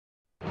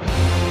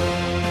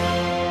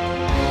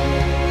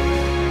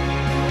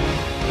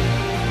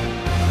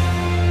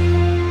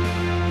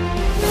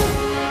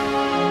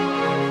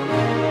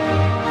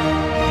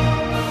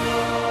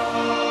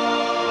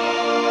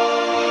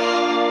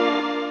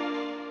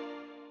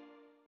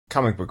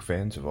Comic book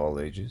fans of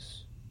all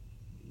ages,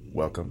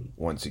 welcome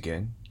once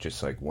again,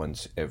 just like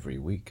once every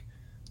week,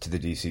 to the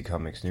DC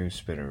Comics News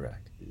Spinner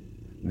Rack.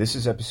 This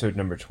is episode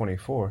number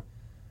 24.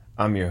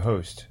 I'm your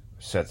host,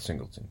 Seth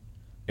Singleton.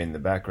 In the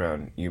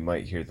background, you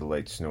might hear the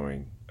light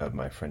snoring of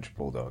my French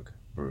bulldog,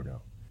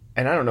 Bruno.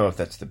 And I don't know if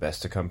that's the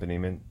best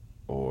accompaniment,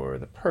 or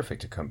the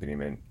perfect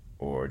accompaniment,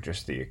 or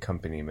just the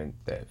accompaniment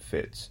that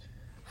fits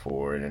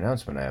for an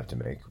announcement I have to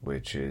make,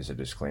 which is a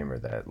disclaimer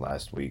that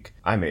last week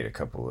I made a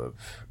couple of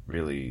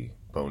really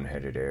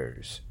boneheaded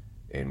errors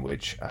in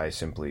which I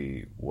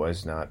simply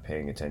was not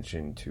paying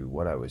attention to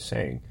what I was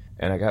saying,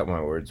 and I got my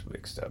words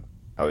mixed up.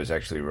 I was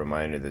actually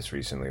reminded of this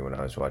recently when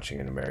I was watching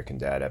an American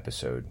Dad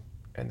episode,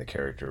 and the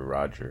character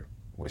Roger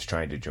was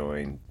trying to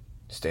join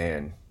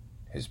Stan,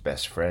 his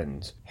best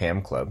friend's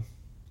ham club,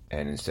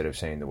 and instead of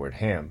saying the word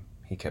ham,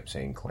 he kept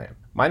saying clam.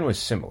 Mine was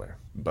similar,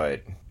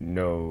 but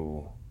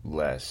no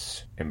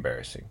less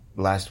embarrassing.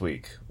 Last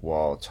week,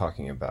 while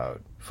talking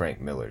about Frank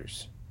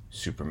Miller's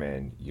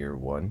Superman Year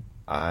One,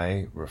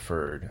 I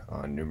referred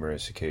on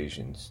numerous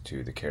occasions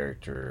to the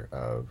character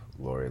of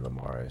Lori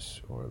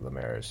Lamaris, or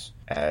Lamaris,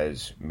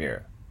 as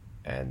Mira,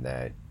 and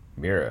that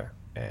Mira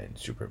and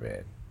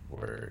Superman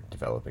were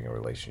developing a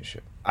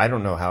relationship. I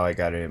don't know how I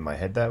got it in my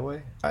head that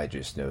way. I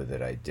just know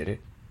that I did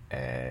it.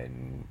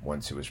 And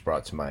once it was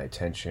brought to my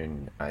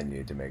attention, I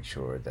needed to make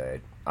sure that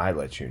I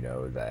let you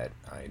know that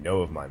I know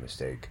of my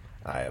mistake.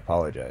 I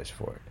apologize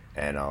for it,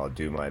 and I'll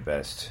do my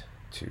best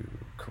to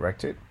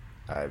correct it.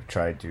 I've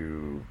tried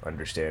to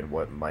understand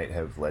what might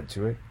have led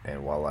to it,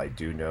 and while I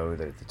do know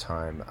that at the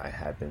time I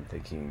had been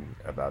thinking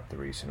about the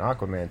recent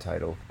Aquaman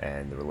title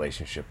and the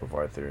relationship of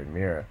Arthur and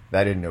Mira,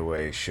 that in no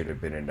way should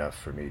have been enough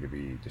for me to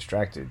be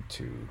distracted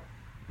to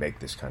make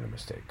this kind of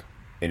mistake.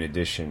 In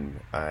addition,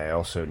 I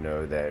also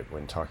know that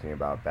when talking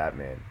about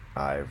Batman,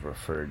 I've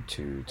referred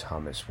to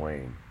Thomas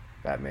Wayne,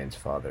 Batman's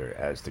father,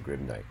 as the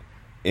Grim Knight.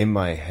 In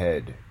my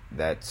head,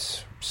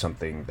 that's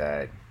something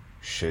that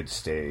should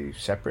stay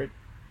separate,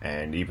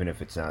 and even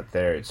if it's not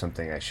there, it's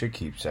something I should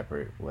keep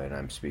separate when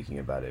I'm speaking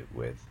about it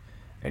with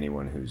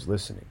anyone who's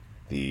listening.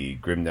 The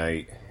Grim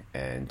Knight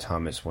and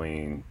Thomas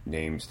Wayne,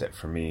 names that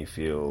for me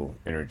feel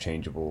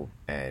interchangeable,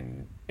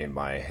 and in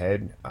my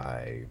head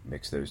I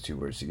mixed those two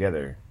words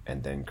together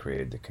and then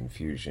created the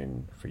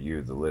confusion for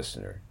you, the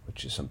listener,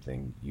 which is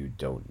something you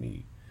don't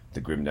need.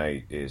 The Grim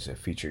Knight is a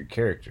featured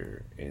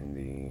character in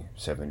the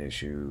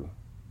 7-issue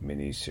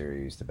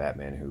miniseries The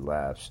Batman Who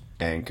Laughs,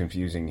 and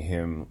confusing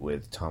him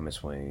with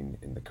Thomas Wayne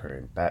in the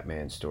current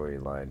Batman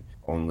storyline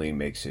only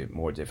makes it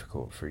more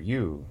difficult for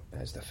you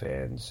as the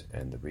fans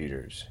and the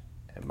readers,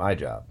 and my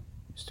job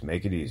is to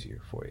make it easier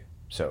for you.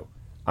 So,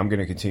 I'm going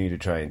to continue to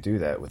try and do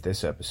that with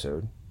this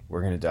episode.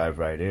 We're going to dive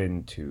right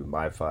into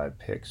my 5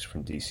 picks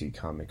from DC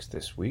Comics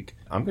this week.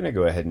 I'm going to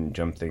go ahead and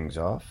jump things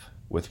off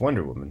with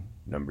Wonder Woman,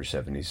 number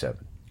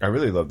 77. I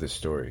really love this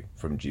story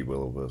from G.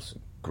 Willow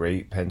Wilson.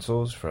 Great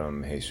pencils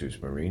from Jesus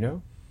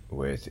Marino,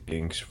 with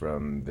inks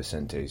from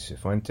Vicente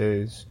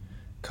Cifuentes,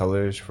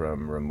 colors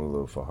from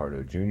Romulo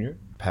Fajardo Jr.,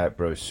 Pat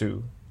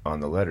Brosseau on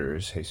the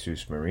letters,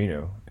 Jesus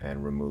Marino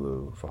and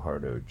Romulo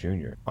Fajardo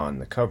Jr. on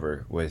the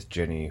cover, with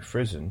Jenny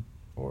Frison,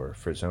 or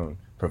Frizone,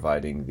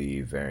 providing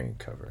the variant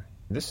cover.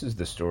 This is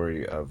the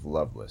story of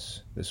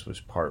Loveless. This was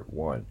part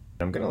 1.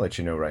 I'm going to let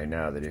you know right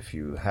now that if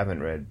you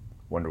haven't read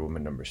Wonder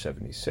Woman number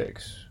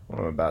 76, what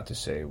I'm about to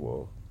say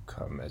will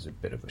come as a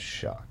bit of a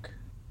shock.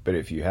 But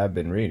if you have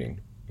been reading,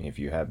 if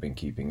you have been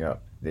keeping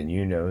up, then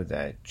you know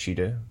that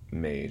Cheetah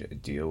made a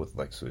deal with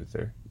Lex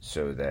Luthor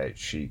so that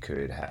she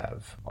could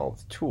have all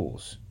the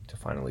tools to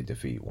finally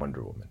defeat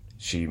Wonder Woman.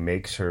 She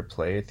makes her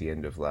play at the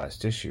end of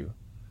last issue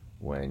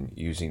when,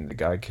 using the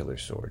God Killer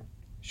sword,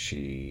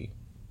 she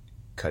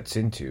cuts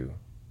into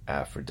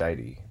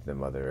Aphrodite, the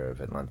mother of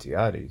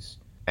Atlantiades,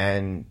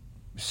 and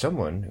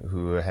someone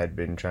who had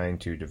been trying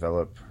to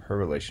develop her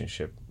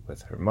relationship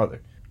with her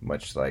mother,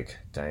 much like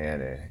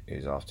Diana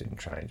is often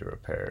trying to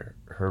repair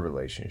her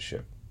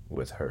relationship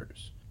with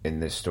hers. In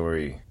this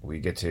story, we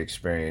get to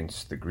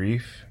experience the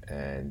grief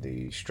and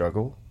the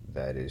struggle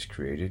that is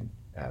created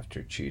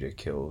after Cheetah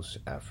kills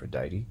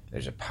Aphrodite.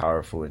 There's a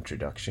powerful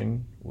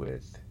introduction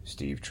with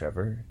Steve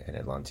Trevor and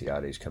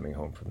Atlantiades coming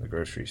home from the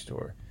grocery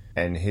store,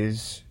 and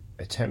his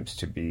attempts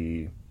to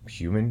be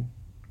human,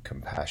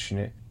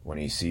 compassionate. When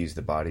he sees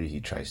the body, he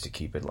tries to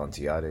keep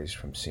Atlantiades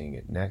from seeing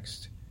it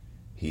next.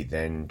 He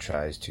then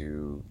tries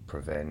to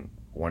prevent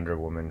Wonder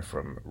Woman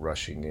from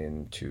rushing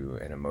into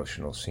an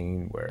emotional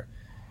scene where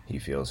he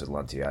feels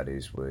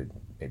Atlantiades would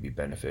maybe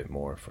benefit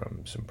more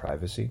from some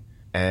privacy.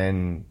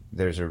 And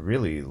there's a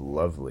really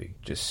lovely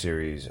just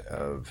series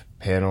of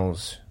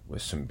panels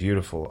with some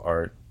beautiful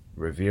art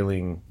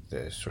revealing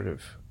the sort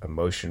of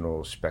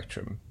emotional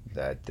spectrum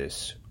that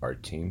this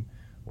art team,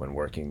 when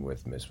working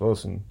with Ms.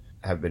 Wilson,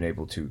 have been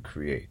able to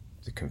create.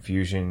 The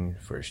confusion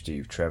for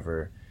Steve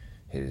Trevor,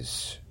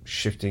 his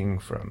shifting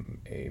from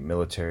a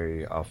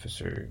military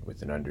officer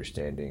with an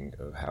understanding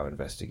of how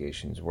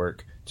investigations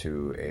work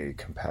to a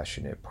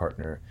compassionate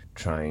partner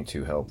trying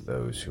to help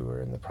those who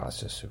are in the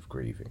process of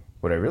grieving.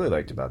 What I really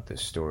liked about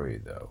this story,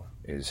 though,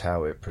 is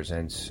how it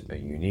presents a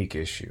unique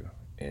issue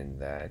in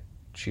that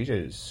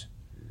Cheetah's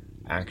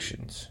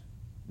actions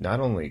not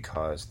only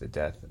caused the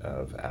death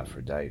of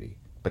Aphrodite,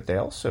 but they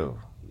also,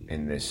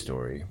 in this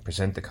story,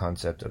 present the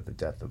concept of the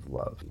death of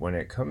love. When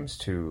it comes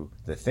to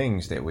the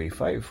things that we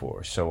fight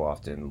for, so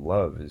often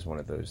love is one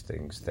of those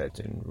things that's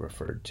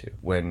referred to.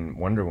 When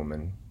Wonder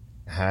Woman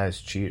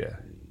has Cheetah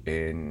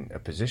in a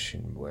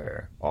position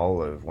where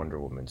all of Wonder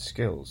Woman's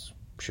skills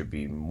should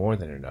be more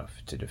than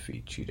enough to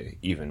defeat Cheetah,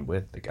 even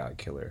with the God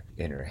Killer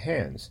in her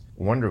hands,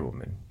 Wonder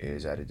Woman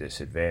is at a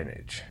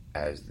disadvantage.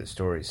 As the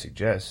story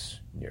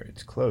suggests near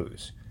its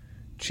close,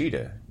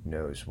 Cheetah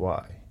knows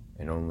why,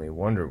 and only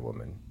Wonder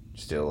Woman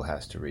still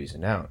has to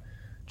reason out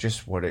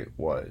just what it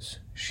was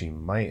she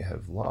might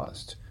have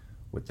lost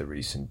with the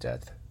recent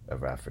death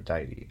of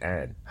Aphrodite,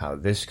 and how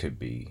this could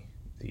be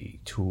the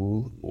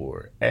tool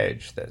or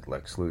edge that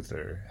Lex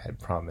Luthor had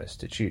promised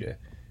to Cheetah,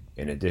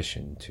 in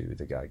addition to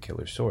the God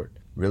Killer sword.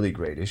 Really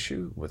great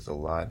issue with a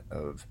lot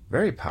of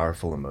very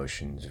powerful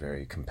emotions,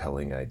 very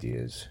compelling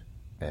ideas,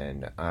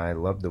 and I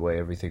loved the way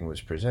everything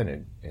was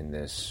presented in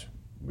this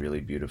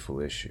really beautiful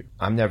issue.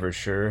 I'm never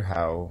sure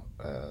how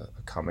a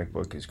comic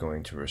book is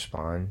going to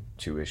respond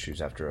to issues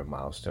after a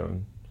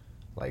milestone,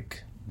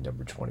 like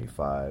number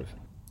 25,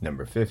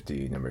 number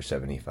 50, number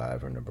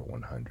 75, or number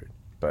 100.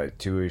 But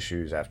 2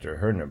 issues after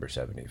her number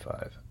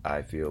 75,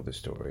 I feel the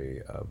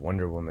story of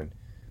Wonder Woman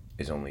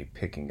is only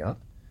picking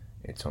up.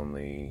 It's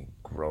only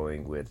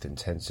growing with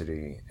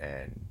intensity,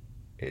 and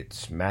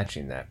it's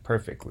matching that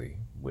perfectly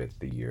with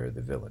the Year of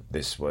the Villain.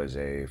 This was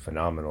a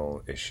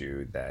phenomenal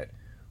issue that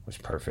was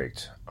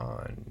perfect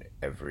on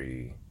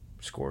every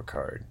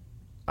scorecard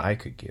I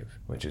could give,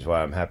 which is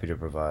why I'm happy to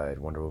provide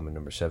Wonder Woman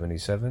number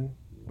 77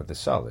 with a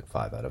solid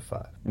 5 out of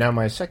 5. Now,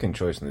 my second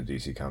choice in the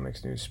DC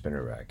Comics News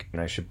Spinner Rack,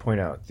 and I should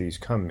point out these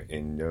come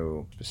in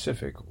no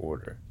specific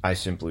order. I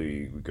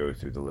simply go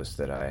through the list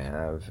that I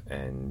have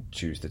and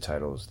choose the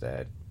titles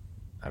that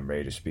I'm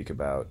ready to speak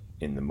about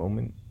in the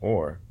moment,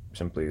 or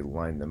simply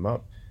line them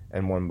up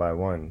and one by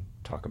one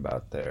talk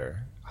about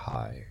their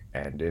high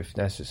and, if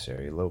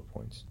necessary, low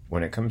points.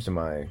 When it comes to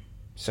my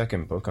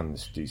second book on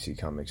this DC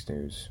Comics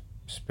News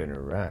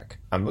Spinner Rack,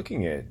 I'm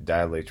looking at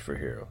Dial H for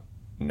Hero,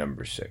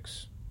 number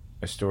 6.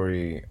 A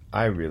story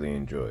I really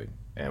enjoyed,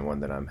 and one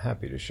that I'm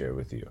happy to share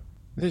with you.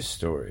 This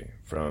story,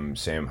 from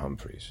Sam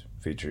Humphries,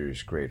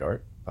 features great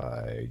art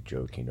by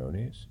Joe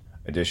Quinones,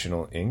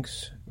 additional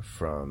inks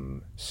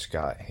from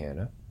Scott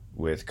Hanna,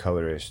 with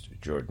colorist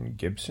Jordan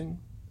Gibson,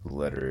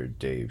 letterer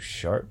Dave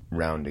Sharp,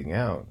 rounding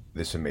out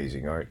this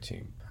amazing art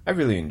team. I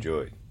really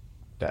enjoyed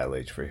Dial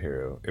H for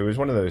Hero. It was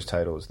one of those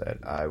titles that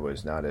I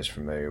was not as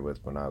familiar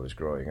with when I was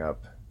growing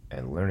up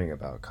and learning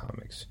about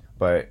comics,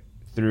 but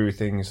through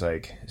things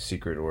like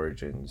Secret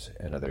Origins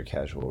and other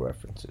casual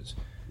references,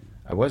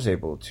 I was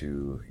able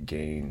to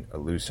gain a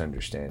loose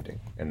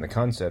understanding, and the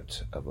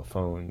concept of a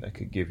phone that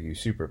could give you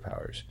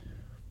superpowers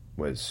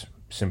was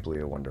simply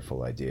a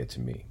wonderful idea to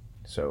me.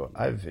 So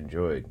I've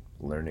enjoyed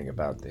learning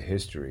about the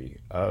history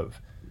of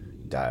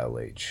Dial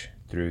H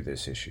through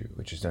this issue,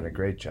 which has done a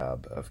great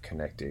job of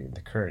connecting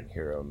the current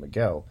hero,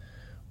 Miguel,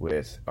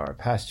 with our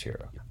past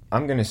hero.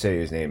 I'm going to say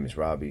his name is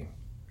Robbie.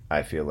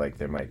 I feel like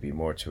there might be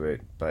more to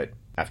it, but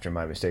after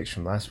my mistakes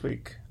from last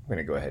week, I'm going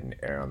to go ahead and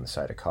err on the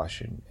side of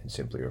caution and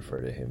simply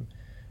refer to him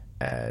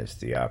as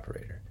the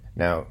Operator.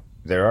 Now,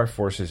 there are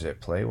forces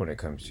at play when it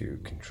comes to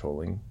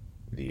controlling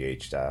the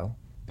H-Dial.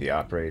 The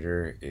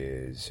Operator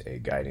is a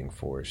guiding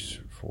force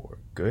for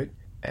good,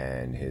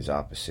 and his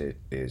opposite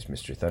is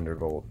Mr.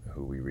 Thunderbolt,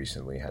 who we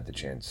recently had the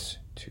chance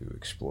to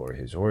explore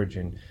his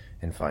origin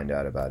and find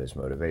out about his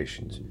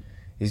motivations.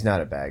 He's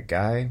not a bad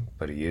guy,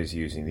 but he is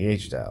using the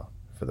H-Dial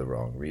for the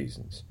wrong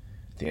reasons.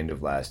 At the end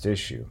of last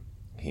issue,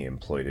 he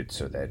employed it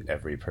so that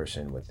every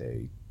person with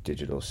a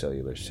digital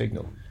cellular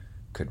signal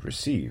could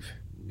receive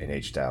an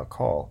H-Dial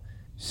call.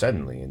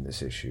 Suddenly, in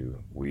this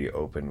issue, we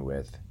open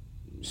with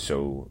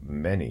so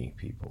many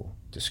people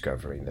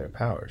discovering their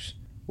powers.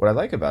 What I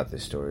like about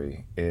this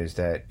story is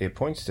that it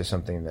points to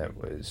something that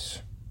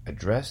was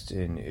addressed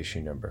in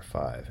issue number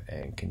 5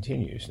 and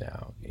continues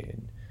now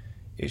in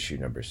issue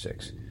number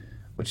 6,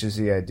 which is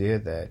the idea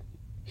that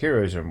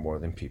heroes are more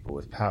than people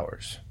with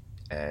powers.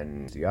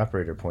 And the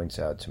Operator points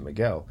out to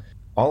Miguel,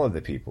 all of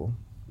the people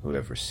who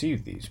have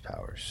received these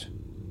powers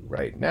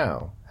right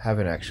now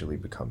haven't actually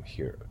become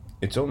heroes.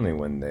 It's only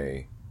when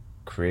they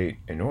create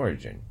an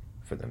origin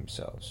for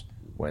themselves,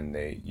 when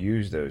they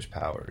use those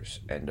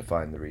powers and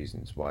define the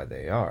reasons why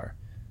they are,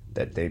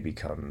 that they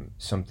become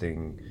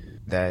something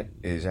that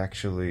is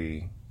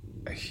actually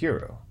a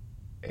hero,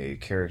 a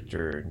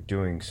character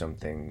doing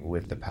something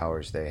with the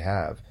powers they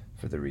have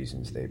for the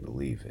reasons they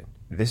believe in.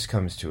 This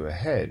comes to a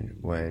head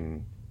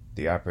when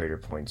the Operator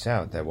points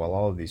out that while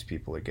all of these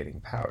people are getting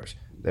powers,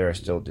 there are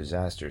still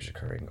disasters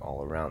occurring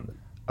all around them.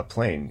 A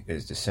plane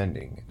is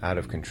descending out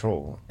of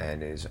control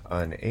and is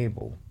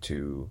unable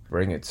to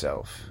bring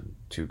itself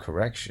to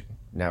correction.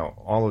 Now,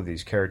 all of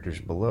these characters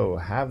below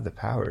have the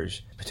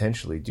powers to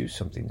potentially do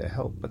something to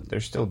help, but they're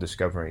still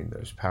discovering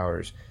those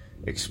powers,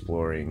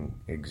 exploring,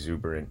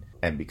 exuberant,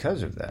 and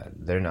because of that,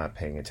 they're not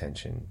paying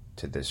attention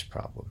to this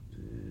problem.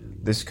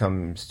 This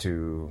comes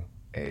to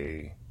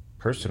a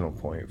personal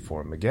point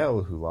for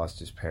Miguel, who lost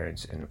his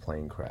parents in a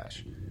plane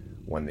crash,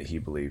 one that he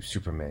believes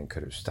Superman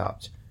could have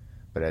stopped.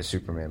 But as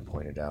Superman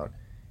pointed out,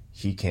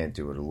 he can't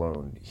do it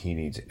alone. He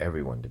needs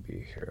everyone to be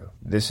a hero.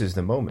 This is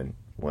the moment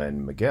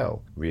when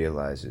Miguel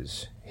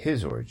realizes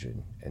his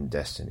origin and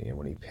destiny, and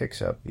when he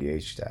picks up the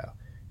H-Dial,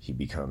 he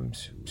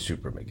becomes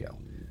Super Miguel,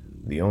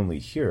 the only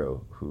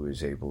hero who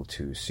is able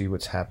to see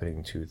what's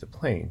happening to the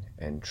plane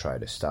and try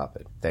to stop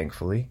it.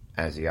 Thankfully,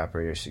 as the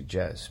operator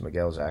suggests,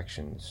 Miguel's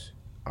actions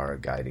are a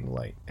guiding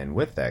light, and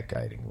with that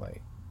guiding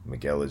light,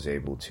 Miguel is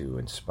able to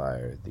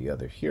inspire the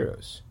other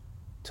heroes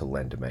to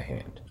lend him a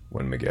hand.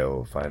 When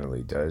Miguel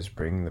finally does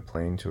bring the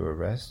plane to a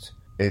rest,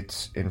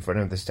 it's in front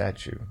of the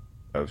statue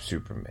of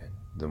Superman,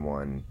 the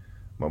one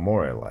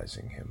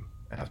memorializing him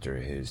after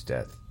his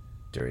death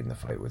during the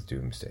fight with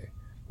Doomsday.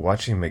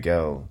 Watching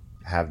Miguel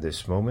have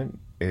this moment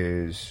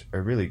is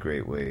a really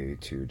great way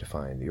to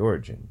define the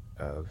origin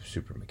of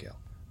Super Miguel.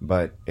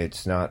 But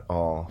it's not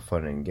all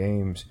fun and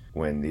games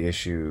when the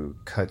issue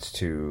cuts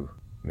to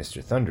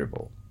Mr.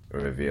 Thunderbolt,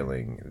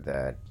 revealing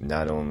that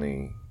not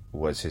only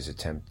was his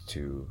attempt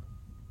to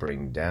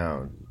bring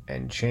down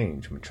and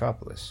change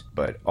Metropolis,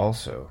 but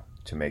also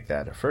to make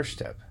that a first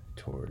step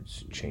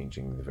towards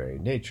changing the very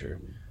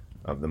nature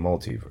of the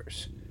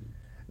multiverse.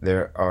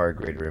 There are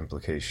greater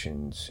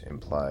implications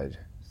implied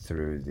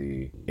through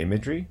the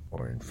imagery,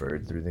 or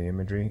inferred through the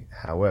imagery.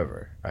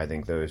 However, I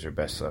think those are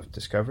best left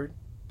discovered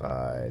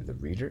by the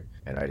reader,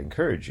 and I'd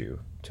encourage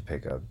you to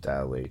pick up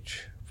Dial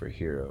H for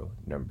Hero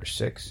number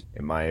 6.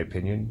 In my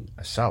opinion,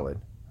 a solid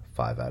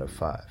 5 out of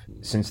 5.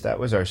 Since that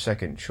was our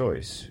second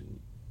choice,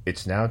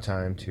 it's now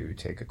time to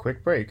take a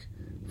quick break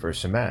for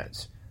some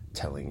ads,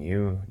 telling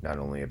you not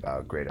only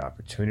about great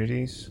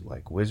opportunities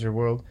like Wizard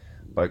World,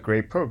 but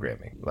great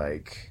programming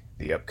like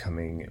the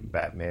upcoming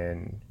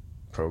Batman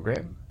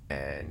program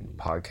and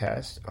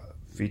podcast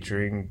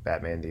featuring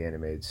Batman the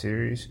Animated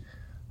Series,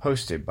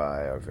 hosted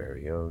by our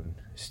very own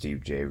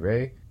Steve J.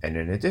 Ray. And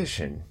in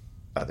addition,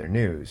 other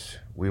news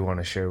we want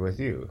to share with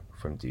you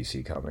from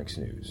DC Comics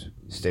News.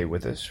 Stay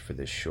with us for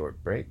this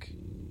short break,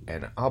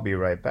 and I'll be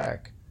right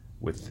back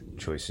with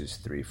choices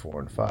 3,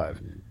 4, and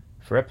 5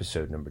 for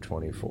episode number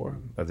 24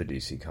 of the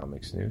DC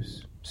Comics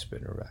News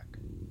Spinner Rack.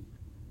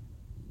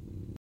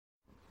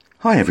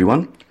 Hi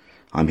everyone,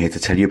 I'm here to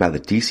tell you about the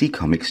DC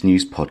Comics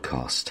News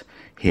podcast.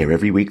 Here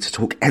every week to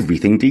talk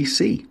everything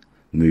DC.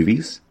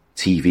 Movies,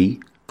 TV,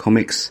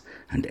 comics,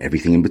 and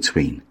everything in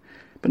between.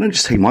 But don't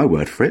just take my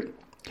word for it.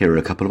 Here are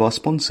a couple of our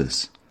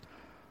sponsors.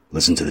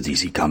 Listen to the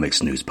DC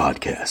Comics News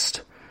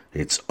podcast.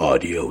 It's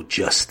audio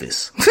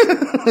justice.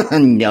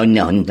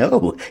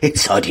 No.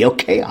 It's audio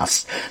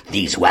chaos.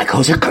 These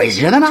wackos are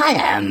crazier than I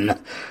am.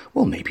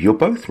 Well, maybe you're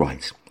both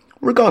right.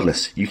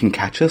 Regardless, you can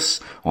catch us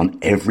on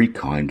every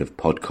kind of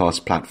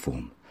podcast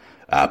platform.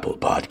 Apple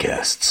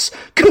Podcasts,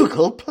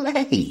 Google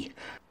Play,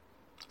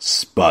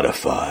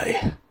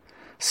 Spotify,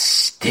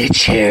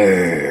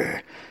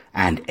 Stitcher,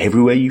 and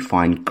everywhere you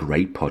find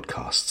great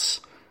podcasts.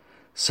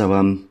 So,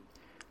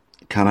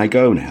 can I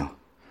go now?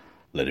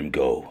 Let him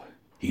go.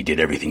 He did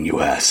everything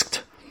you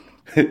asked.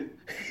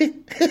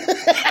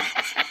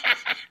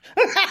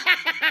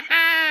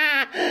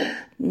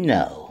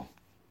 No.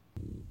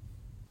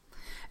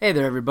 Hey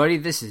there, everybody.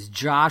 This is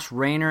Josh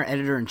Rayner,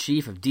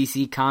 Editor-in-Chief of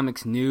DC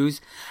Comics News.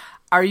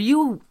 Are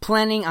you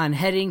planning on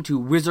heading to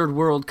Wizard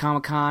World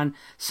Comic-Con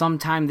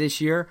sometime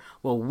this year?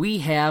 Well, we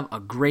have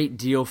a great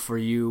deal for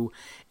you.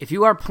 If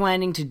you are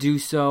planning to do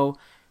so,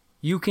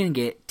 you can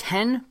get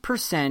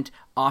 10%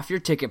 off your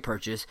ticket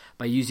purchase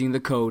by using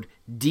the code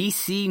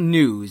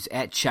DCNEWS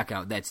at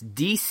checkout. That's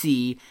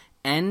DCNEWS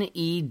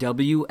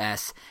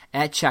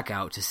at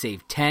checkout to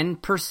save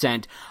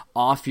 10%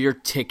 off your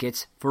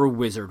tickets for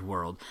Wizard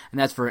World. And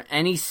that's for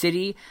any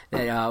city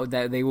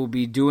that they will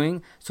be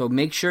doing. So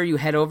make sure you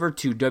head over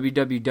to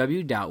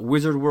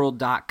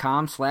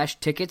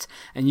www.wizardworld.com/tickets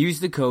and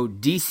use the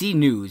code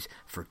DCNEWS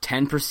for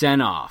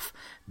 10% off.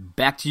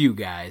 Back to you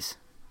guys.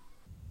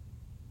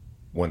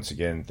 Once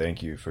again,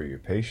 thank you for your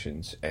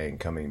patience and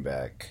coming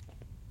back.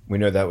 We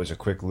know that was a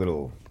quick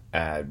little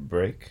ad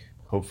break.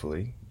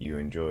 Hopefully, you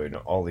enjoyed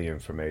all the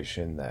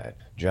information that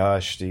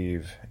Josh,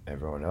 Steve,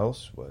 everyone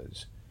else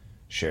was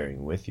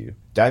sharing with you.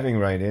 Diving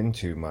right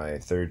into my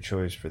third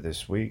choice for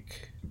this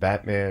week,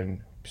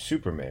 Batman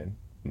Superman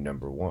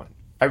number 1.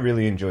 I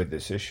really enjoyed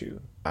this issue.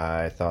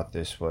 I thought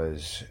this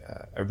was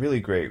a really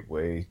great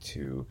way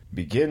to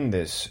begin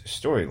this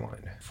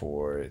storyline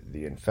for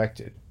the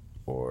infected,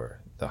 or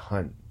the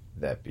hunt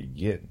that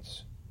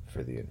begins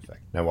for the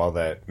infected. Now, while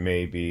that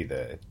may be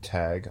the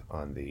tag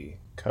on the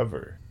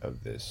cover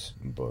of this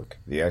book,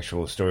 the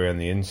actual story on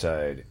the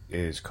inside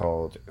is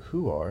called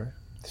Who Are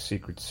the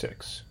Secret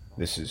Six?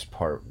 This is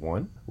part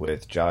 1,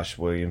 with Josh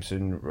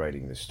Williamson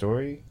writing the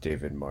story,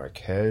 David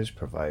Marquez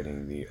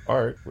providing the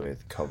art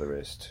with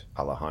colorist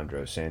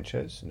Alejandro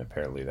Sanchez, and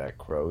apparently that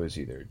crow is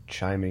either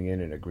chiming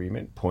in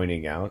agreement,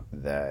 pointing out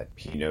that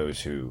he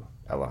knows who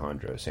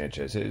Alejandro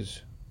Sanchez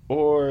is,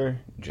 or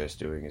just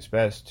doing his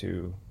best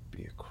to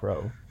be a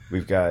crow.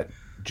 We've got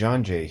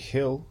John J.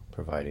 Hill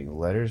providing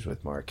letters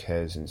with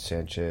Marquez and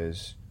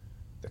Sanchez,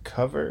 the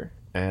cover,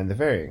 and the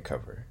variant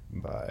cover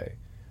by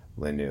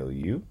Lenil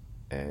Yu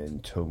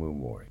and Tomu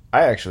Mori.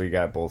 I actually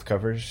got both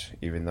covers,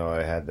 even though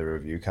I had the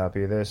review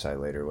copy of this. I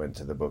later went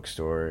to the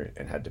bookstore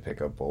and had to pick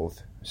up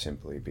both,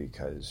 simply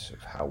because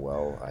of how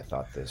well I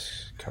thought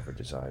this cover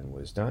design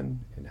was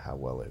done and how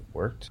well it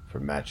worked for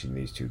matching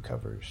these two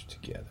covers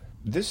together.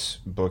 This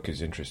book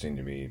is interesting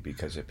to me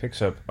because it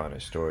picks up on a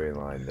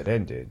storyline that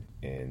ended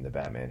in The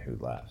Batman Who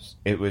Laughs.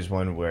 It was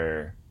one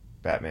where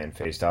Batman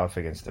faced off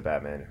against the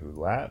Batman Who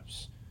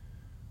Laughs,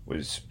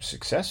 was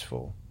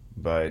successful,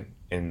 but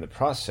in the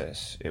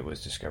process, it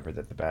was discovered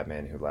that the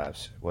Batman Who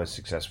Laughs was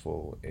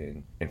successful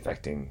in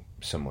infecting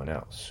someone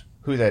else.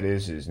 Who that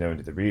is known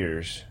to the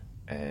readers,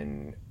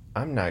 and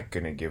I'm not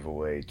going to give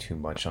away too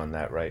much on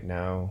that right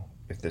now.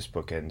 If this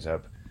book ends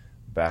up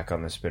back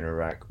on the spinner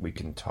rack, we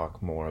can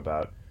talk more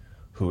about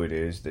who it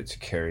is that's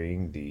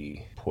carrying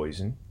the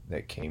poison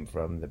that came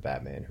from the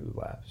Batman Who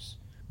Laughs.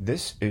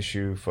 This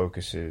issue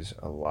focuses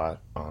a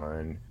lot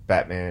on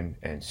Batman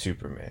and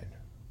Superman,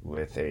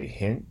 with a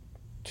hint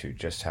to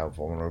just how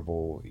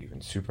vulnerable even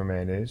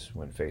Superman is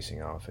when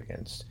facing off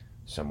against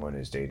someone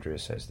as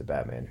dangerous as the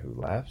Batman Who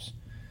Laughs,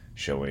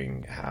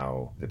 showing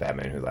how the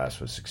Batman Who Laughs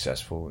was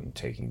successful in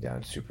taking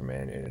down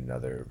Superman in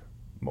another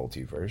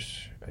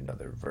multiverse,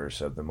 another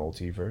verse of the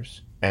multiverse.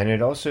 And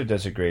it also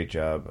does a great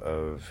job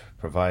of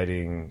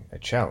providing a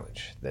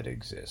challenge that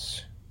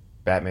exists.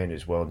 Batman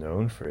is well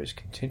known for his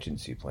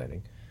contingency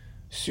planning,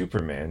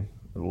 Superman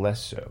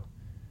less so.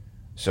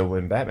 So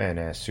when Batman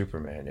asks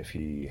Superman if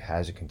he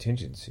has a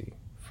contingency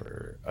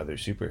for other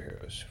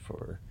superheroes,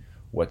 for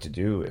what to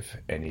do if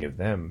any of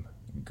them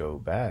go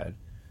bad,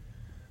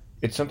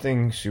 it's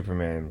something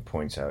Superman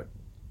points out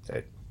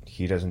that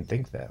he doesn't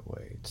think that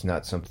way. It's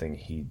not something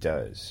he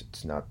does.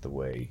 It's not the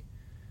way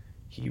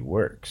he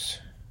works.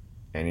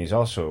 And he's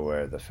also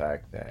aware of the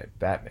fact that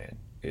Batman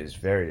is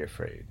very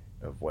afraid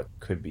of what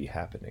could be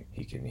happening.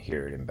 He can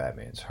hear it in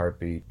Batman's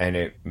heartbeat, and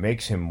it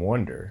makes him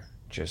wonder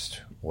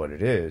just what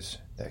it is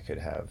that could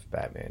have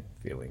Batman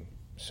feeling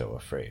so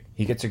afraid.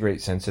 He gets a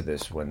great sense of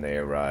this when they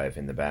arrive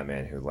in the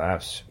Batman Who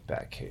Laughs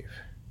Batcave,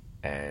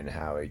 and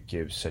how it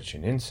gives such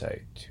an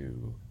insight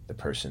to the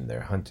person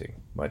they're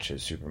hunting, much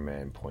as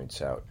Superman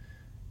points out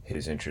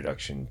his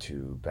introduction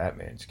to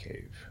Batman's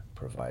cave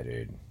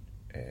provided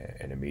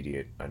an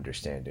immediate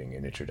understanding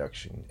and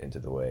introduction into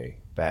the way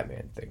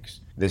Batman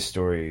thinks. This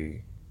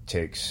story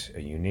takes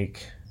a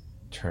unique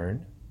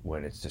turn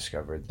when it's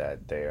discovered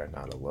that they are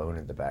not alone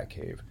in the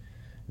Batcave.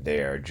 They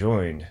are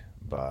joined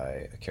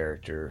by a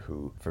character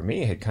who, for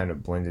me, had kind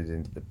of blended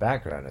into the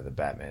background of the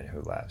Batman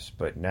Who Laughs,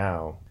 but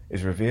now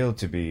is revealed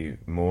to be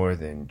more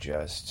than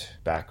just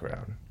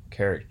background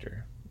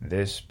character.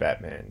 This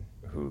Batman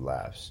Who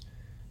Laughs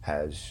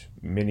has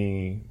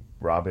many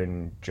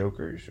Robin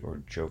Jokers,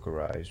 or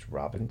Jokerized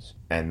Robins,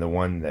 and the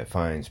one that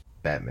finds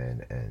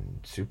Batman and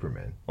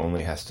Superman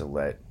only has to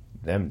let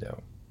them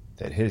know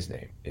that his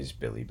name is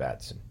Billy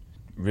Batson.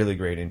 Really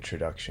great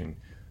introduction,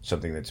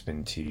 something that's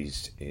been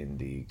teased in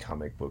the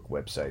comic book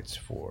websites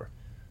for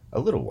a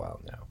little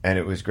while now. And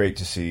it was great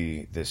to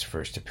see this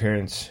first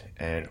appearance,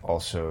 and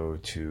also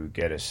to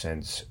get a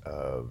sense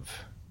of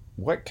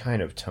what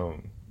kind of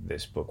tone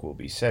this book will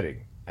be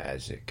setting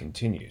as it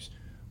continues,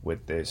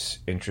 with this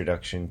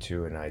introduction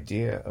to an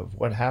idea of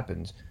what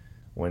happens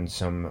when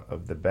some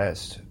of the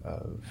best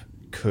of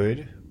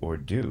could or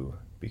do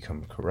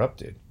become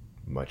corrupted,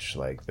 much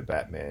like the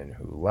Batman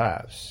Who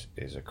Laughs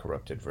is a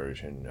corrupted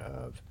version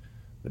of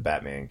the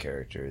Batman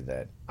character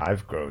that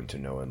I've grown to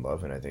know and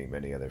love, and I think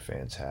many other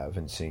fans have,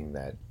 and seeing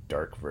that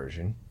dark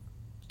version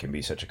can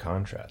be such a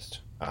contrast.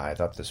 I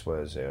thought this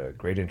was a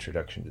great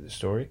introduction to the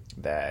story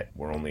that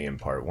we're only in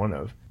part 1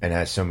 of, and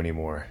has so many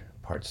more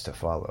parts to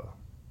follow.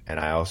 And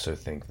I also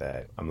think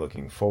that I'm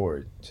looking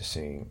forward to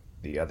seeing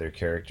the other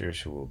characters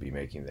who will be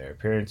making their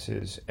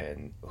appearances,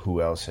 and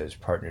who else has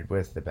partnered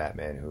with the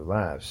Batman Who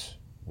Laughs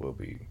will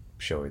be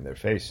showing their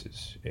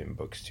faces in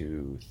books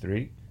 2,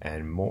 3,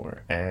 and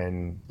more.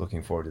 And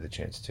looking forward to the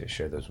chance to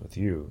share those with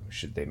you,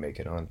 should they make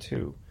it on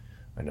to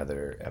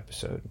another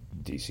episode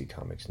of DC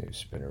Comics News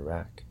Spinner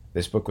Rack.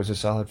 This book was a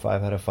solid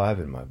 5 out of 5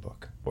 in my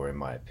book, or in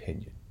my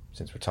opinion.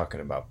 Since we're talking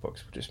about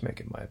books, we'll just make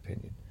it my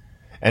opinion.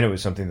 And it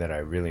was something that I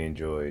really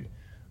enjoyed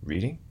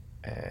reading,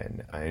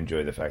 and I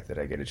enjoy the fact that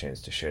I get a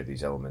chance to share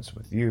these elements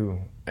with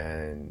you,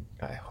 and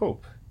I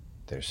hope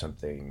there's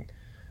something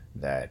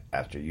that,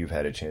 after you've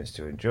had a chance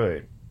to enjoy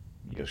it,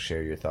 you'll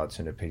share your thoughts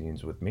and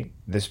opinions with me.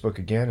 This book,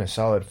 again, a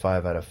solid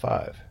 5 out of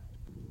 5.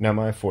 Now,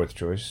 my fourth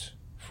choice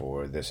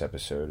for this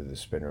episode of the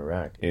Spinner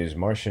Rack is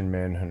Martian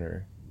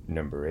Manhunter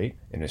number 8,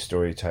 in a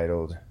story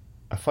titled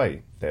a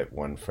fight that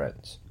won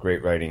friends.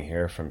 Great writing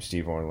here from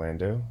Steve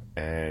Orlando,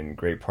 and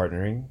great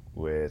partnering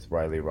with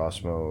Riley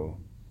Rossmo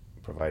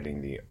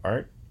providing the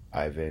art,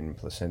 Ivan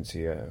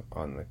Placencia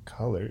on the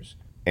colors,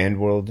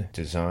 AndWorld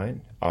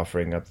Design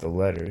offering up the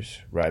letters,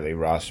 Riley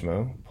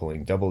Rossmo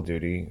pulling double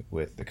duty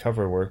with the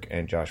cover work,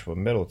 and Joshua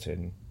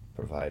Middleton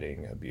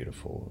providing a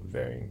beautiful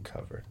variant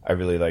cover. I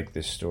really like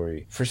this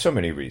story for so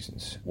many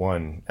reasons.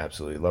 One,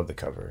 absolutely love the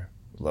cover,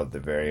 love the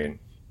variant.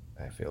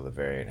 I feel the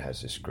variant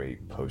has this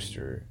great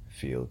poster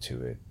feel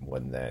to it,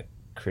 one that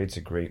creates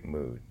a great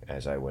mood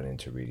as I went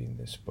into reading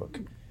this book.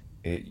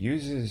 It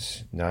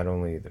uses not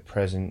only the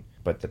present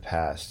but the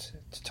past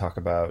to talk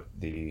about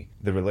the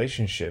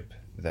relationship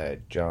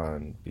that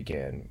John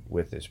began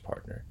with his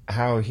partner,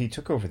 how he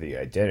took over the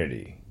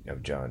identity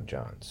of John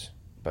Johns,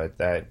 but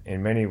that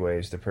in many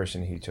ways the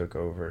person he took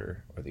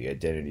over, or the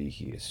identity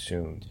he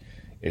assumed,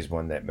 is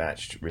one that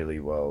matched really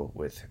well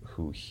with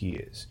who he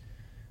is,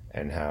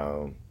 and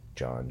how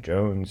John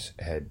Jones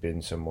had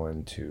been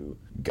someone to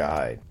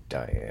guide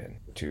Diane,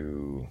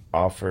 to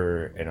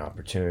offer an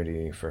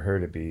opportunity for her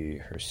to be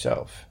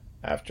herself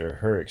after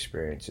her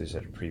experiences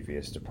at a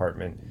previous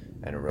department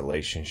and a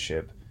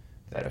relationship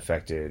that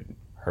affected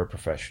her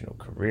professional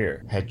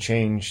career had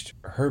changed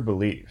her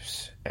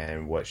beliefs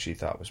and what she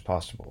thought was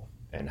possible,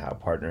 and how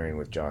partnering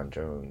with John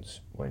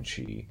Jones when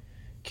she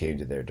came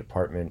to their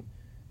department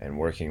and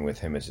working with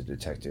him as a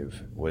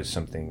detective was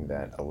something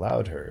that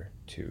allowed her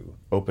to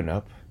open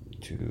up,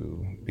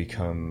 to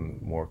become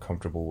more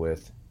comfortable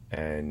with,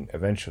 and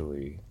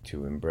eventually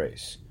to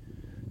embrace.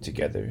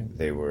 Together,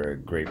 they were a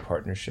great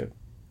partnership,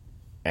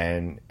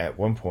 and at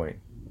one point,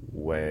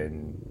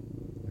 when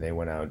they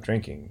went out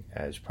drinking,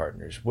 as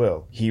partners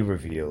will, he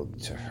revealed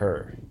to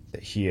her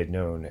that he had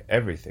known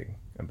everything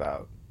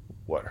about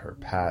what her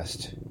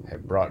past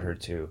had brought her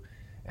to,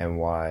 and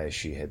why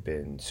she had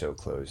been so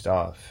closed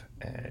off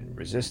and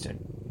resistant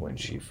when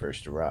she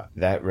first arrived.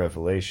 That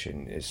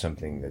revelation is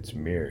something that's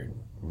mirrored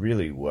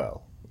really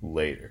well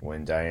later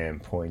when Diane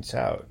points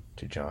out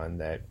to John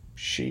that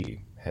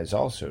she has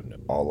also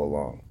known all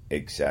along.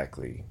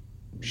 Exactly.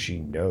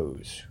 She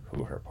knows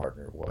who her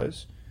partner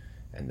was,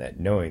 and that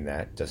knowing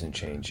that doesn't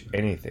change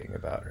anything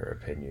about her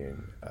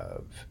opinion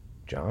of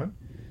John,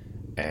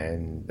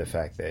 and the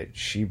fact that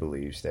she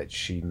believes that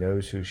she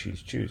knows who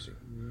she's choosing,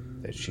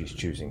 that she's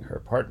choosing her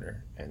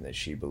partner, and that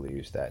she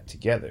believes that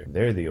together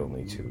they're the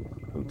only two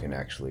who can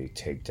actually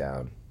take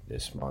down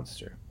this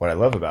monster. What I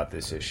love about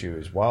this issue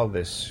is while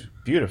this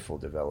beautiful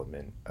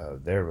development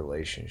of their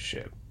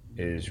relationship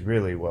is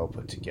really well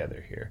put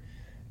together here,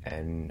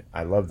 and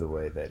I love the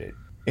way that it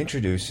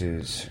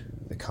introduces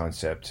the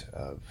concept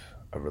of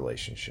a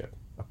relationship,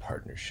 a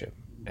partnership,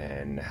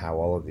 and how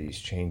all of these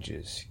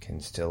changes can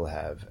still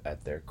have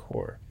at their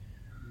core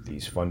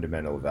these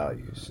fundamental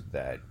values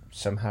that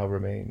somehow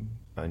remain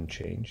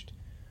unchanged,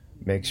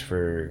 makes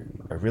for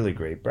a really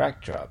great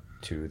backdrop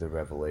to the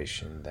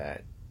revelation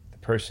that the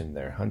person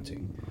they're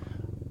hunting,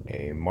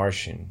 a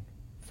Martian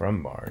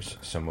from Mars,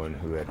 someone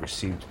who had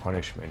received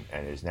punishment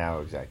and is now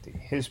exacting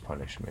his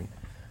punishment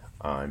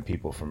on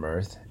people from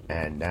Earth,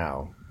 and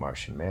now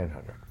Martian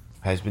Manhunter,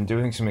 has been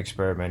doing some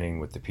experimenting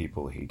with the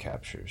people he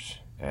captures,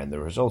 and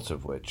the results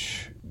of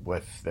which,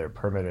 whether they're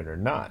permanent or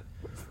not,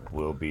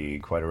 will be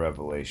quite a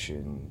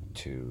revelation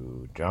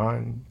to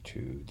John,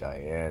 to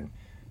Diane,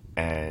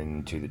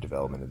 and to the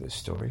development of this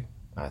story.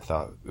 I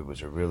thought it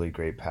was a really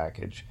great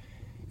package.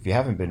 If you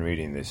haven't been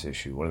reading this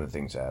issue, one of the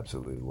things I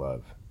absolutely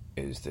love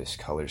is this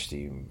color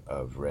scheme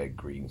of red,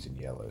 greens, and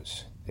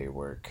yellows. They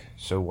work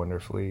so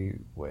wonderfully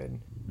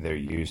when they're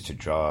used to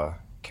draw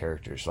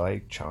characters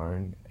like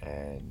Charn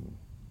and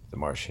the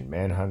Martian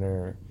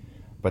Manhunter,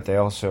 but they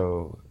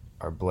also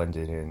are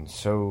blended in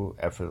so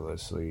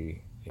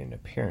effortlessly, in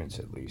appearance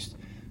at least,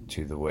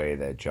 to the way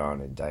that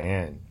John and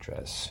Diane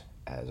dress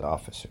as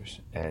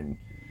officers. And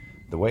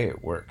the way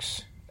it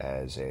works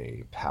as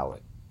a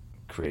palette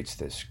creates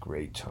this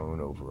great tone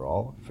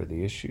overall for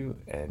the issue,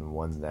 and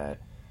one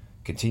that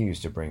continues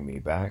to bring me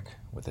back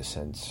with a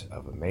sense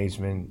of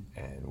amazement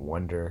and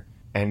wonder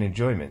and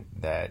enjoyment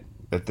that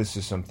this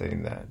is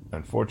something that,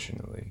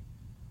 unfortunately,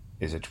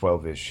 is a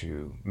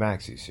 12-issue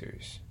maxi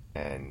series,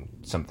 and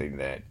something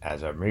that,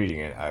 as I'm reading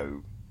it, I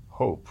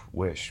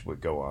wish would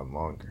go on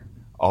longer.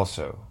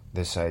 Also,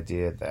 this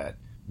idea that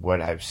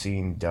what I've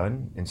seen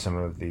done in some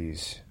of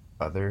these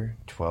other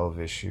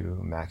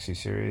 12-issue maxi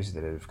series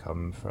that have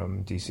come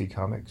from DC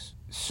Comics,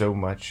 so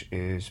much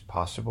is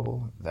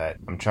possible that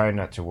I'm trying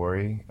not to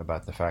worry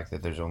about the fact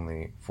that there's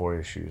only 4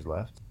 issues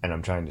left, and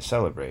I'm trying to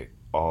celebrate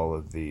all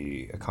of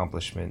the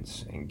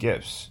accomplishments and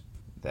gifts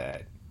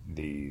that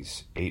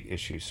these 8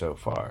 issues so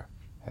far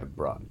have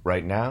brought.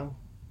 Right now,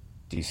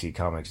 DC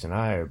Comics and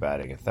I are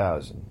batting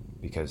 1,000,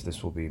 because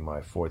this will be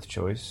my 4th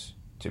choice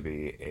to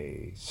be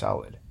a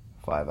solid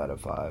 5 out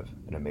of 5,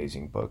 an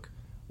amazing book,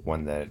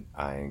 one that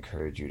I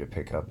encourage you to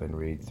pick up and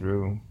read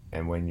through.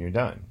 And when you're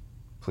done,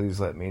 please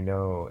let me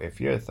know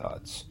if your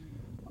thoughts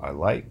are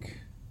like,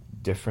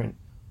 different,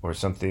 or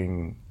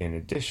something in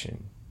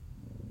addition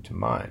to to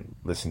mine.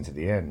 Listen to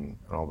the end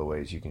on all the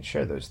ways you can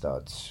share those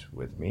thoughts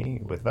with me,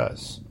 with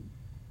us.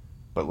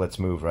 But let's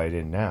move right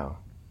in now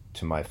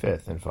to my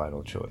fifth and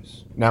final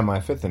choice. Now, my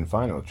fifth and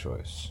final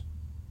choice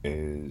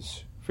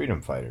is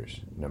Freedom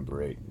Fighters,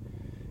 number 8,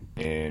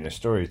 in a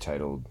story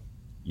titled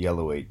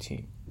Yellow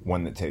 18,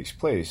 one that takes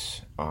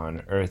place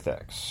on Earth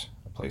X,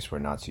 a place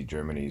where Nazi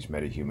Germany's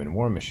metahuman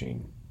war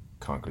machine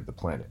conquered the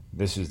planet.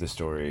 This is the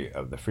story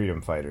of the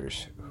freedom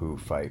fighters who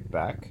fight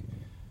back,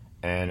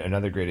 and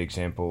another great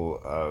example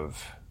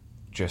of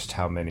just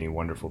how many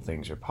wonderful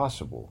things are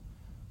possible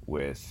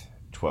with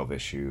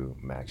 12-issue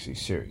maxi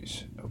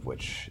series, of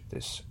which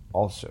this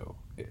also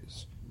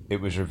is.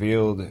 It was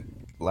revealed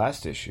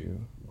last issue,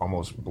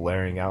 almost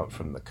blaring out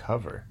from the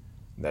cover,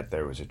 that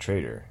there was a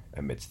traitor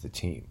amidst the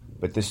team.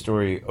 But this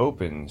story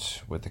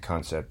opens with the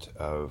concept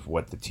of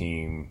what the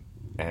team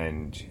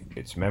and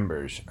its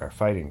members are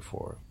fighting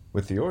for,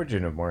 with the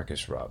origin of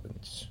Marcus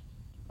Robbins,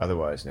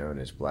 otherwise known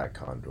as Black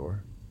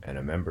Condor, and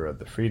a member of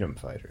the Freedom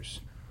Fighters,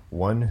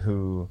 one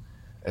who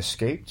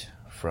escaped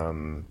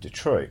from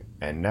Detroit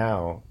and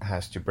now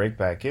has to break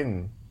back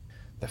in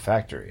the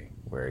factory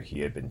where he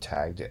had been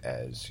tagged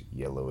as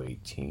Yellow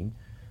 18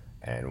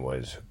 and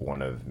was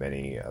one of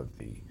many of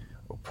the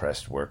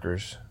oppressed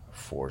workers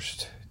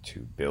forced to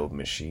build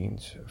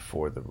machines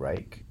for the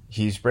Reich.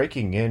 He's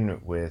breaking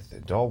in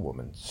with Doll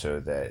Woman so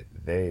that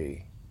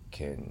they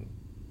can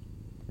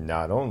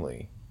not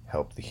only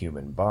help the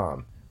human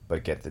bomb,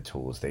 but get the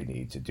tools they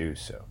need to do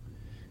so.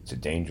 It's a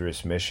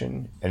dangerous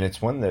mission, and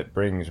it's one that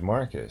brings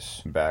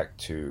Marcus back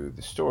to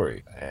the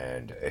story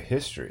and a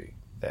history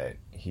that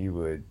he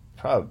would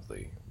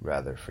probably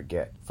rather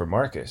forget. For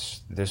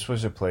Marcus, this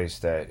was a place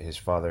that his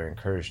father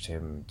encouraged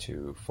him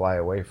to fly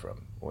away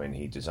from when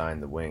he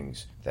designed the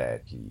wings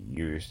that he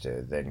used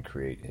to then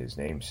create his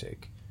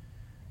namesake.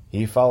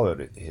 He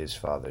followed his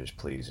father's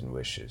pleas and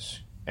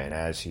wishes, and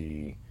as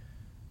he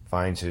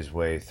finds his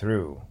way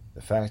through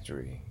the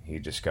factory, he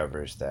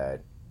discovers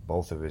that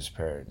both of his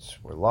parents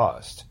were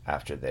lost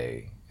after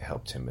they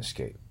helped him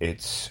escape.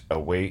 It's a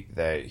weight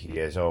that he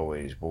has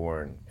always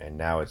borne, and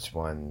now it's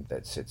one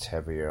that sits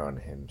heavier on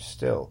him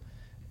still,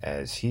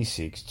 as he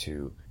seeks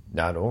to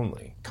not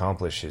only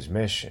accomplish his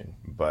mission,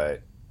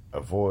 but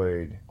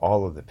avoid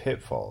all of the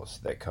pitfalls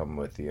that come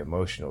with the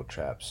emotional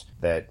traps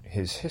that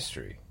his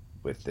history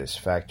with this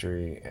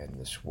factory and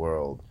this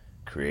world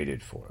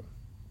created for him.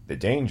 The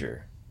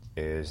danger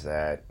is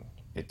that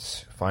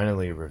it's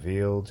finally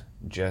revealed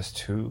just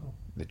who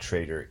the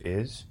traitor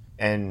is,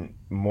 and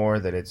more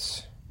that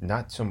it's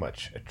not so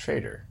much a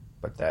traitor,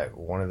 but that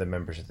one of the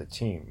members of the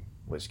team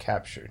was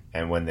captured.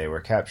 And when they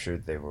were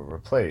captured, they were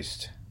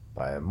replaced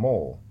by a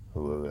mole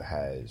who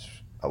has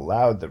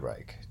allowed the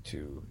Reich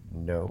to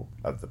know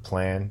of the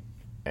plan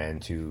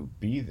and to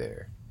be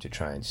there to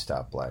try and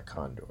stop Black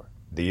Condor.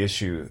 The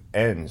issue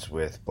ends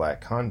with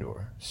Black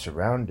Condor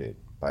surrounded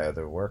by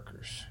other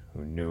workers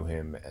who knew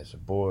him as a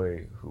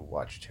boy, who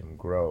watched him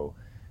grow,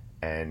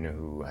 and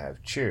who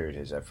have cheered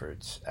his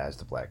efforts as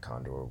the Black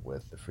Condor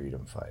with the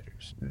Freedom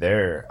Fighters.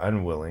 They're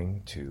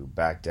unwilling to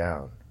back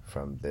down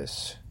from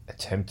this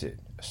attempted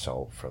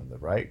assault from the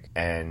Reich,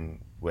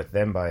 and with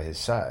them by his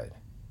side,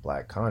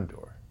 Black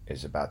Condor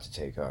is about to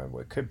take on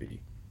what could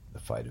be the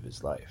fight of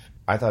his life.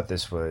 I thought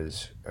this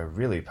was a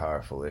really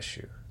powerful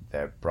issue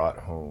that brought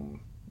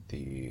home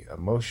the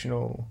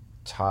emotional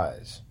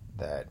ties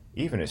that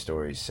even a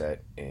story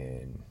set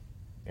in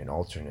an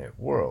alternate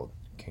world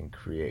can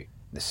create.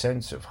 The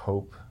sense of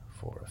hope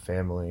for a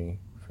family,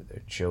 for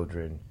their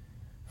children,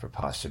 for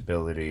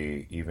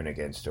possibility, even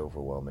against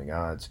overwhelming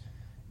odds,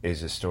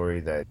 is a story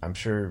that I'm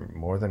sure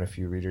more than a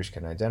few readers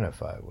can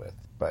identify with.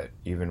 But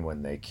even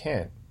when they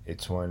can't,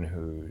 it's one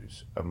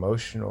whose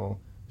emotional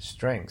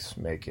strengths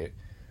make it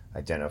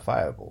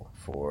identifiable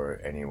for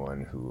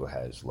anyone who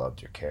has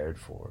loved or cared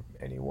for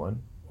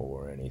anyone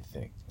or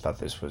anything. I thought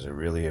this was a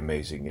really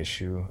amazing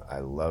issue. I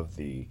love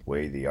the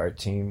way the art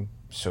team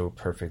so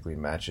perfectly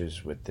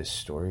matches with this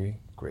story.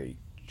 Great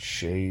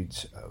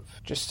shades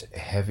of just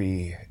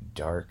heavy,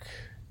 dark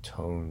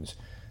tones.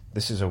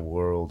 This is a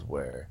world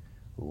where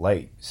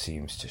light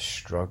seems to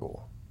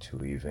struggle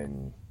to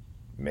even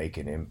make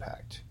an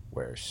impact,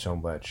 where so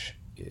much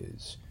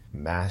is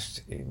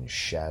masked in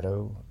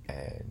shadow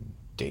and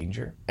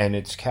danger. And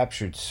it's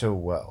captured so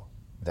well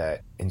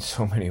that in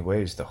so many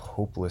ways the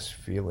hopeless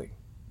feeling,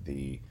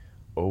 the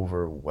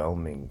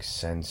overwhelming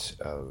sense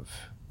of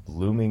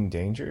looming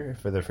danger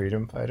for the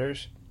freedom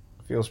fighters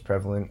feels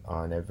prevalent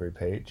on every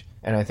page.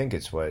 And I think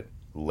it's what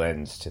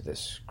lends to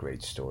this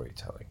great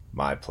storytelling.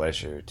 My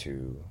pleasure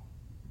to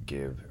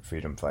give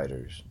Freedom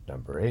Fighters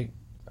number 8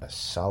 a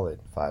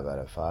solid 5 out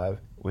of 5,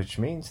 which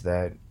means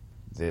that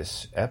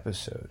this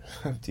episode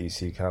of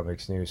DC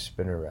Comics News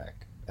Spinner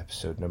Rack,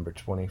 episode number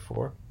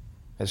 24,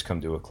 has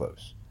come to a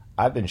close.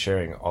 I've been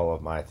sharing all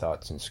of my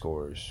thoughts and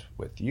scores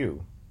with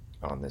you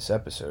on this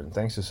episode, and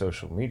thanks to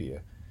social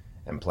media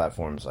and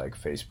platforms like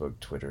Facebook,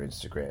 Twitter,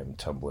 Instagram,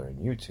 Tumblr, and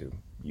YouTube,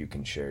 you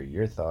can share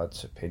your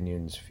thoughts,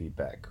 opinions,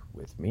 feedback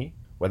with me,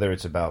 whether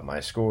it's about my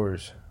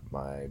scores,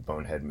 my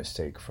bonehead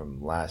mistake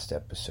from last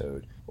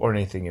episode, or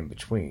anything in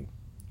between,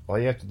 all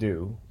you have to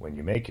do when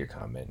you make your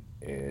comment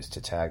is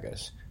to tag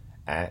us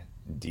at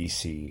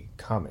DC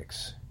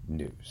Comics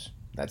News.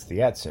 That's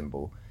the @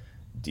 symbol,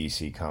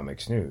 DC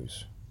Comics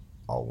News,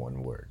 all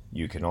one word.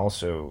 You can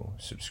also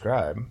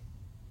subscribe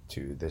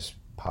to this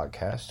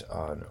podcast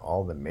on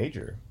all the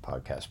major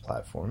podcast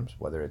platforms,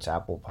 whether it's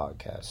Apple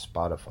Podcasts,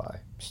 Spotify,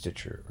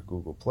 Stitcher, or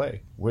Google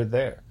Play. We're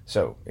there.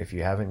 So if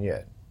you haven't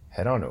yet,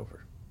 head on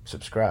over,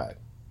 subscribe,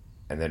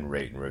 and then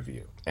rate and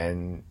review.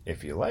 And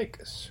if you like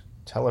us,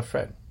 tell a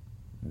friend.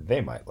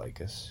 They might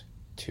like us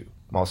too.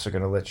 I'm also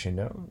going to let you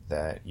know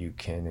that you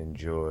can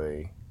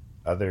enjoy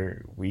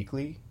other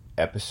weekly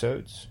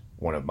episodes.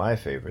 One of my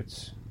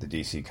favorites, the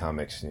DC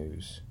Comics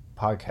News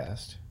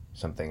podcast,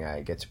 something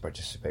I get to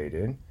participate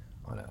in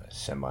on a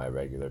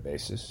semi-regular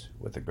basis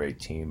with a great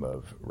team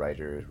of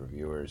writers,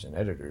 reviewers, and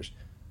editors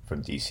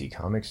from DC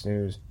Comics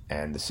News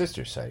and the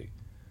sister site,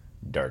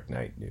 Dark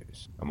Knight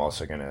News. I'm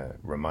also going to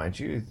remind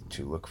you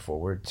to look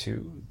forward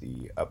to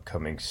the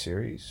upcoming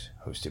series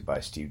hosted by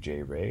Steve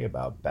J. Ray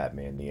about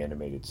Batman the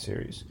Animated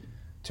Series.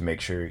 To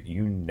make sure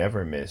you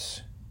never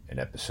miss an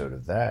episode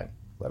of that,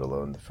 let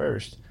alone the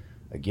first,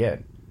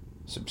 again,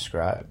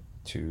 subscribe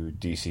to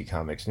DC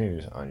Comics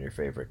News on your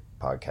favorite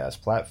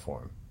podcast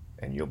platform,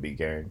 and you'll be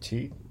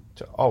guaranteed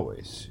to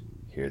always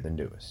hear the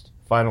newest.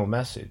 Final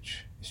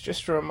message is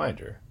just a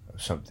reminder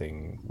of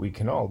something we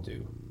can all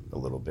do a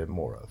little bit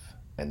more of,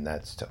 and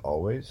that's to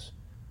always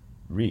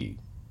read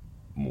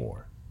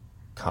more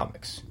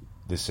comics.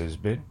 This has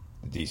been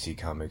the DC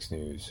Comics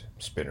News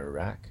Spinner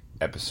Rack,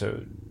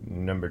 episode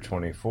number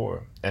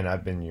 24, and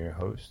I've been your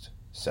host,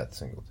 Seth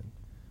Singleton.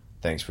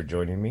 Thanks for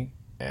joining me,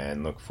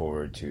 and look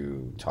forward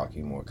to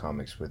talking more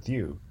comics with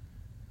you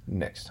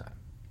next time.